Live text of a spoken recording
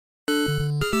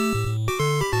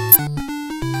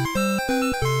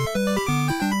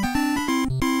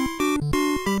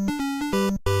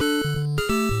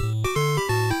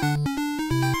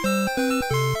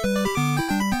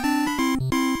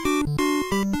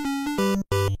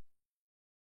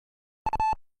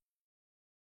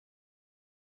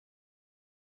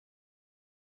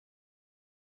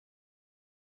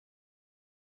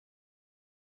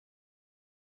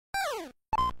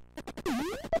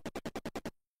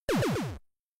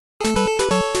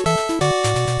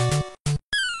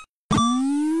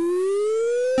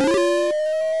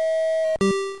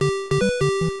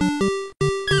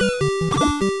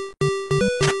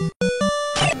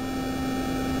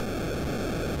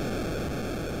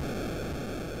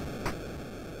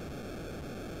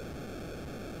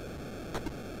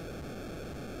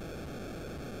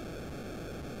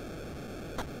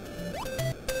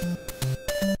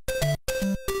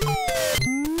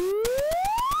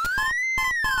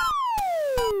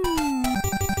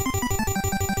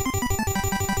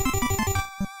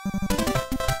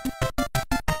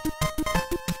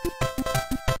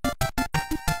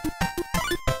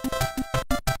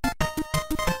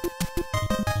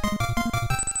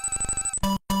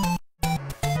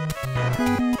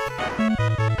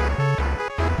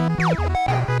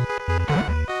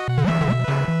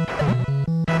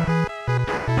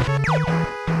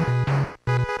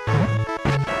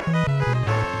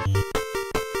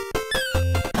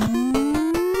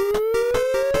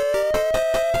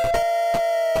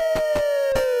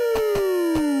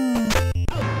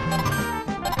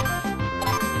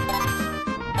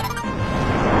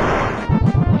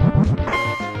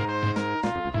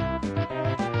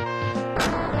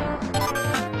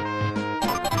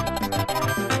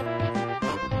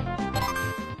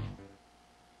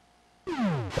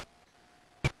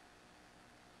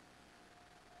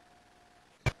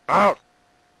Out.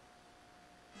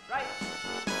 Right.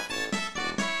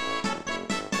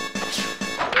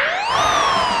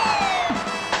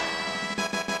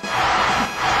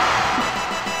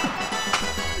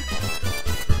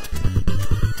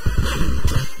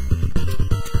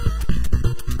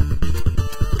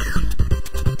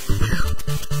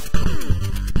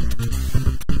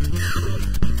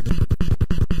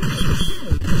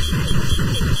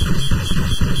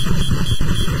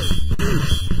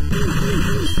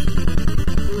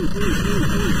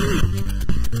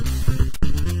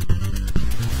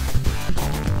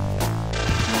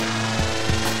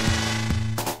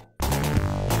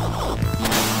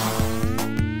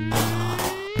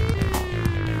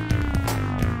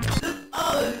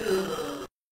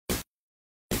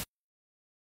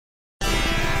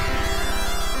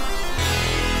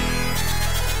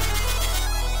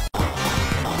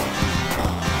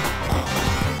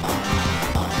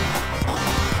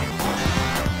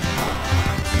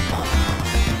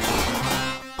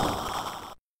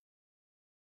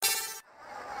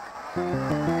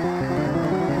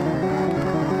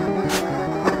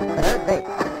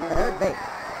 Third base.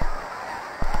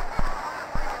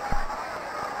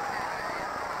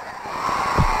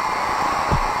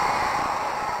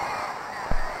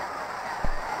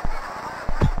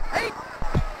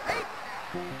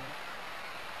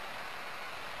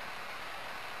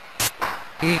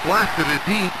 He blasted it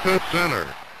deep to center.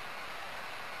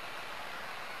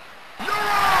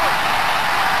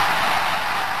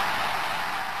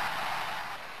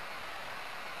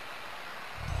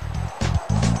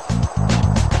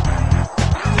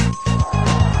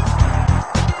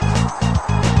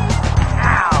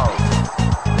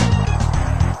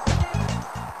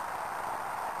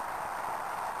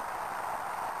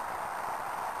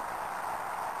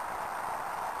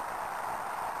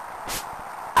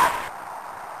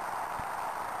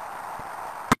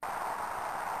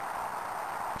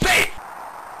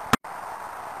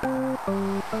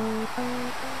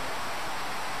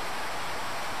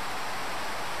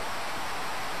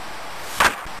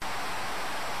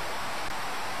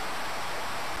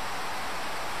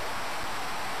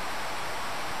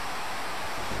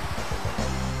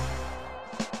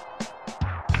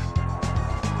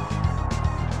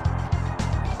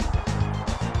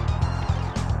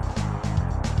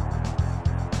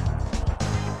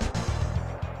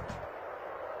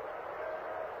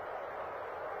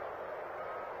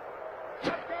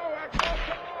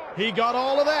 He got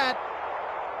all of that.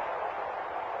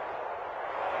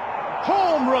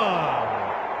 Home run.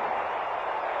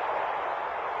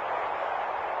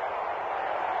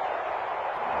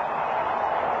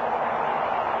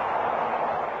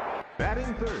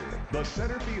 Batting third, the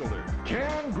center fielder,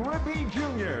 Ken Griffey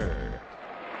Jr.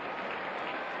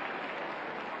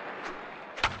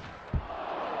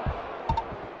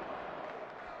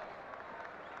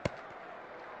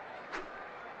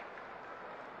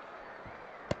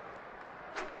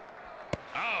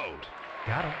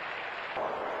 Got him.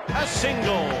 A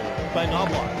single by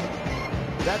Knobloch.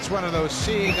 That's one of those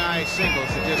seeing eye singles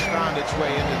that just found its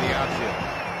way into the outfield.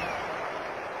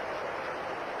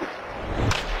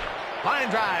 Line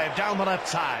drive down the left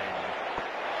side.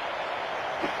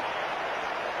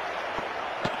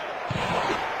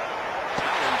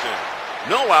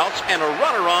 No outs and a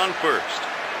runner on first.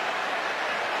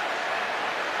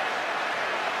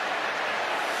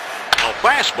 A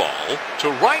fastball to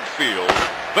right field.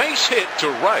 Base hit to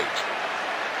right.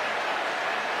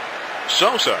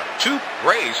 Sosa to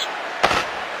brace.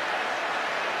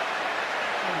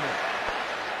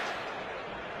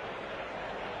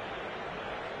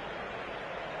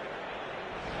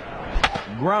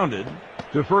 Grounded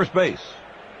to first base.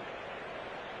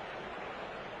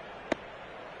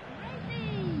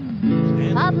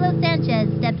 Pablo Sanchez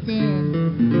steps in.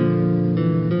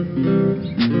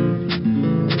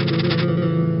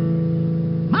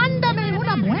 Mándame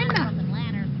una buena.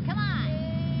 Come on.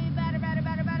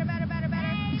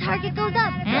 The target goes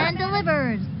up and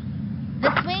delivers.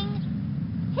 The swing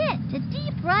hit to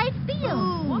deep right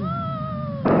field.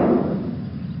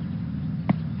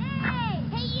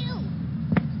 Hey, you.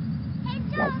 Hey,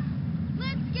 Duck.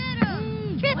 Let's get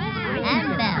him. Trip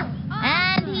and bell.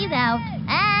 And he's out.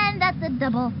 And that's a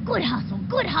double. Good hustle.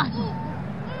 Good hustle.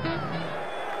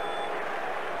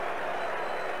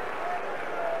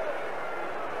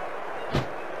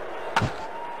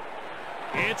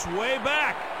 It's way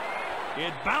back.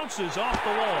 It bounces off the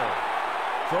wall.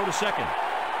 Throw to second.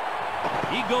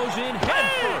 He goes in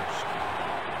head first.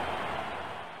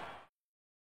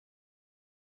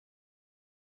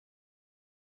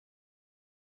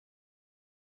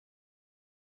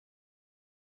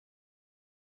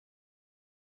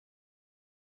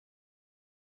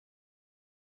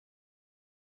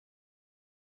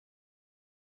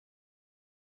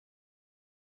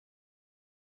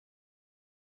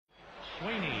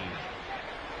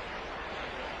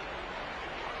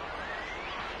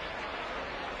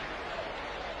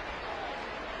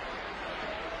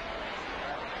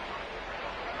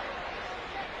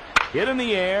 Hit in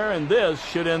the air, and this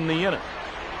should end the inning.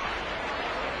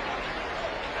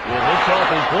 It hits off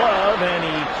his glove, and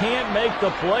he can't make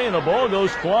the play, and the ball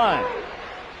goes flying.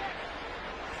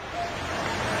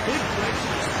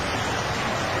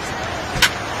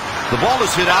 The ball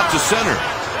is hit out to center.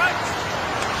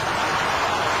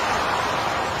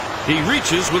 He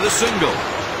reaches with a single.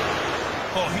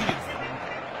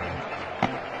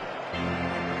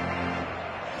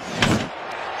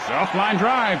 Soft line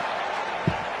drive.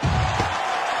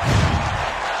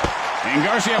 And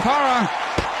Garcia-Parra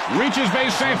reaches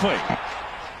base safely.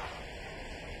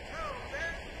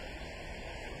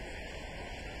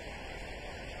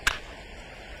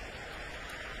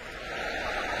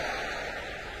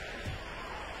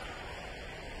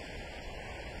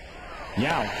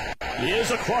 Now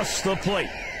is across the plate.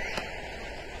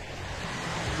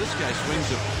 This guy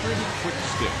swings a pretty quick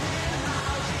stick.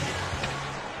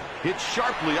 Hit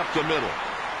sharply up the middle.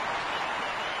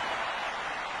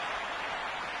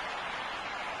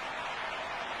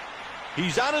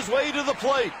 He's on his way to the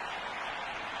plate.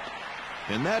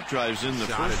 And that drives in the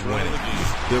first run of the game.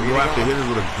 He'll go after hitters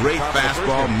with a great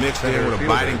fastball mixed in with a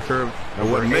biting curve.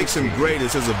 And what makes him great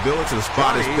is his ability to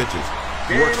spot his pitches.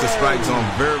 He works the strike zone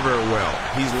very, very well.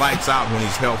 He's lights out when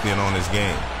he's healthy and on his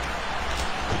game.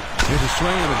 Here's a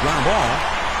swing and a ground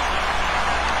ball.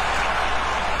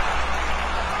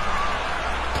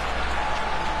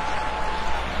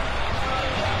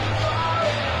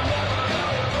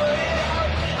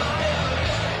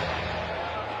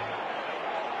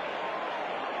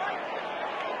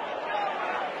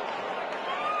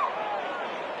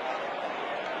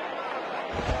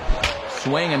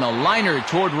 Swing and a liner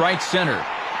toward right center.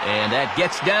 And that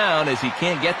gets down as he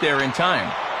can't get there in time.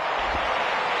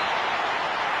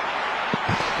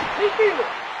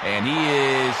 And he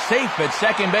is safe at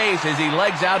second base as he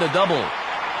legs out a double.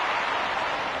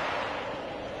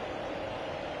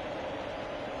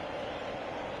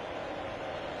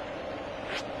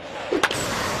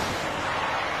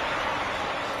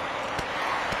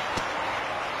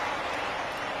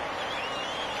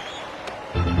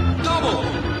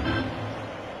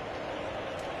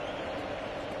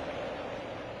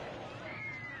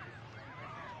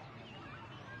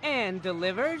 And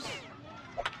delivers.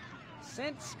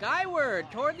 Sent skyward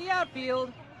toward the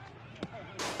outfield.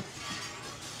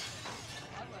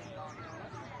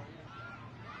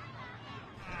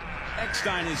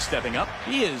 Eckstein is stepping up.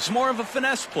 He is more of a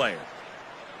finesse player.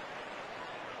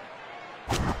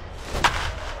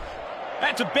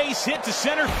 That's a base hit to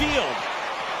center field.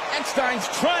 Eckstein's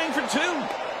trying for two.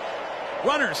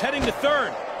 Runners heading to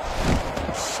third.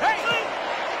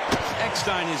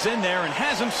 Eckstein is in there and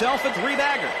has himself a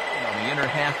 3-bagger. On the inner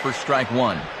half for strike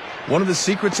one. One of the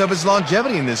secrets of his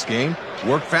longevity in this game: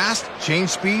 work fast, change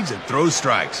speeds, and throw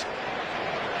strikes.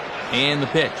 And the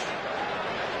pitch.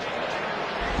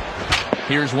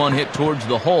 Here's one hit towards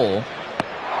the hole.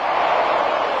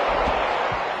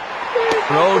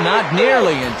 Throw not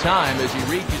nearly in time as he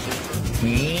reaches it.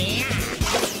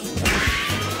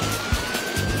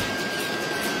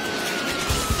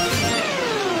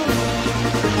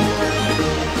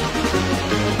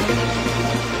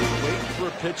 Waiting for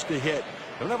a pitch to hit.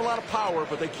 Don't have a lot of power,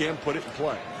 but they can put it in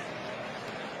play.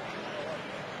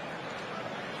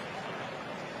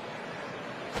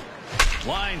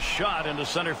 Line shot into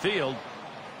center field.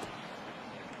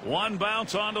 One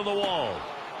bounce onto the wall.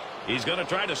 He's going to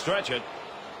try to stretch it.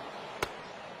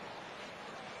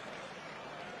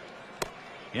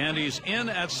 And he's in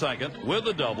at second with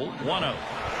a double. 1-0.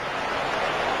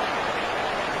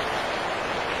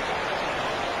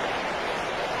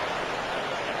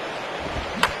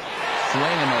 Swing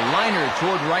and a liner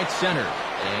toward right center.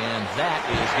 And that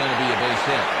is going to be a base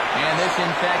hit. And this,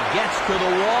 in fact, gets to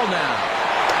the wall now.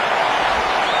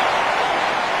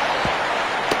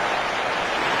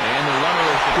 And the runner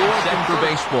is set for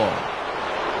baseball.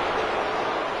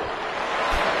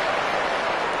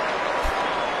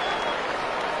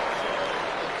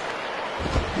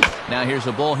 Now here's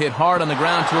a ball hit hard on the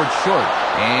ground towards short.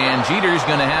 And Jeter's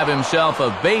going to have himself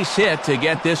a base hit to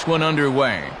get this one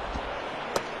underway.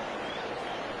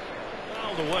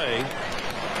 Away.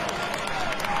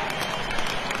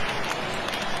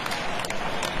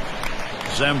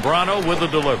 Zambrano with the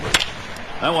delivery.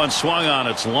 That one swung on,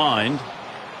 it's lined,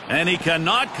 and he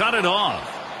cannot cut it off.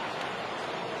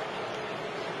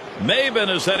 Maben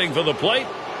is heading for the plate.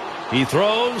 He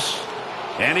throws,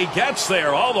 and he gets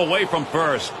there all the way from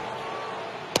first.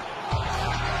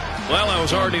 Well, I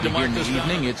was already to mark this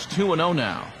evening. It's 2-0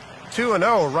 now.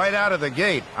 2-0 right out of the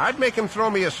gate. I'd make him throw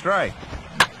me a strike.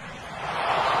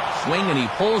 Swing, and he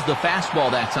pulls the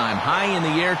fastball that time high in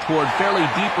the air toward fairly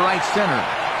deep right center.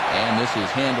 And this is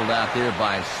handled out there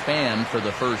by Span for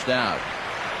the first out.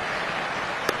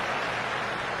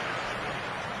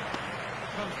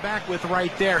 Comes back with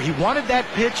right there. He wanted that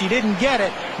pitch. He didn't get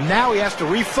it. Now he has to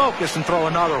refocus and throw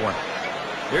another one.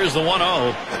 Here's the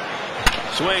 1-0.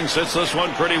 Swing sits this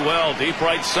one pretty well. Deep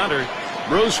right center.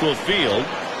 Bruce will field.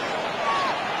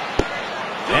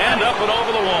 And up and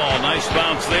over the wall. Nice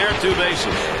bounce there. 2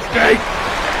 bases.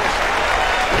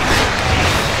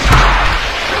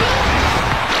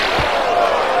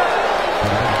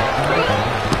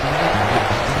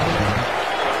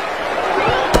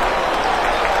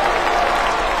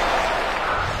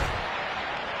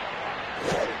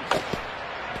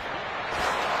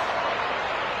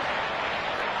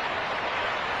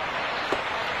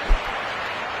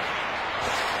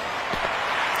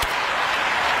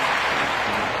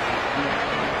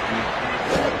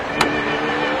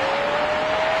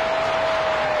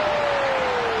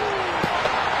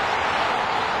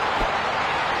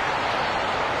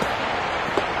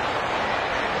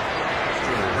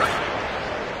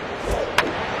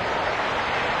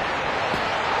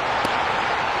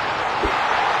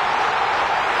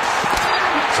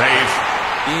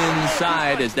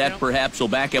 Inside, as that perhaps will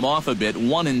back him off a bit.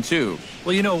 1-2.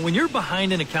 Well, you know, when you're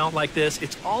behind an account like this,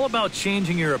 it's all about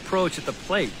changing your approach at the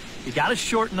plate. You got to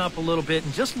shorten up a little bit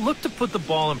and just look to put the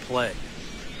ball in play.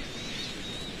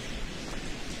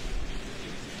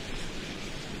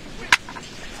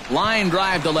 Line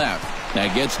drive to left.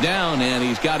 That gets down, and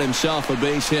he's got himself a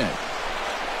base hit.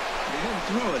 He didn't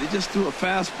throw it. He just threw a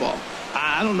fastball.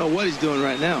 I don't know what he's doing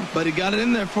right now, but he got it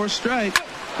in there for a strike.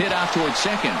 Hit out towards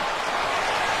second.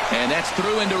 And that's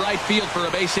through into right field for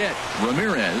a base hit.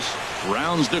 Ramirez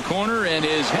rounds the corner and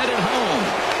is headed home.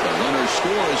 The runner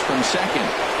scores from second.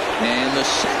 And the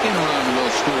second run will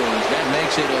score. That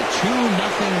makes it a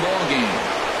 2-0 ball game.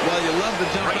 Well, you love to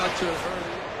jump out to it early.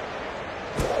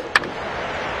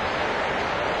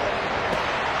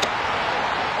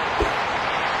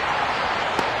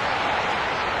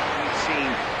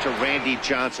 To Randy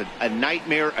Johnson, a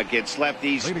nightmare against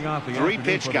lefties.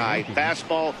 3-pitch guy,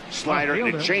 fastball, slider,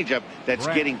 and a changeup that's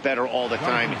getting better all the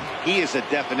time. He is a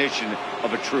definition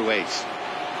of a true ace.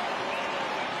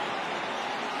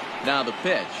 Now the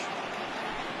pitch.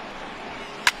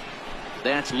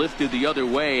 That's lifted the other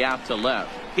way out to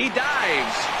left. He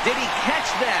dives. Did he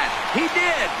catch that? He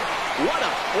did. What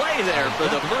a play there for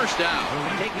the first out.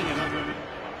 Taking another.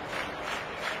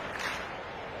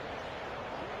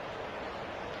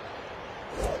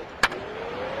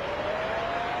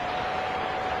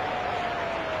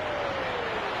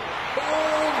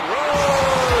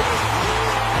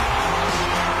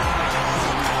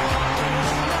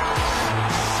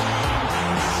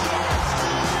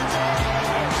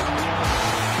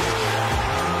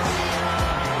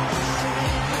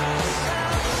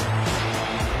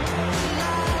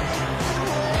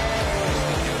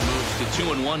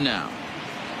 Now.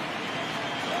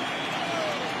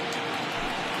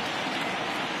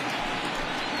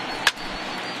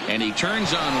 And he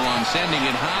turns on one, sending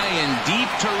it high and deep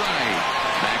to right.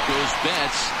 Back goes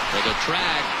Betts to the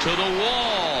track, to the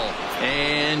wall.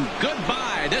 And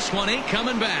goodbye. This one ain't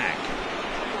coming back.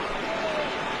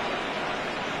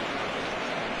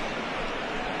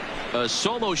 A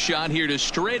solo shot here to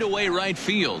straightaway right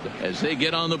field. As they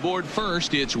get on the board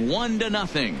first, it's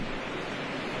 1-0.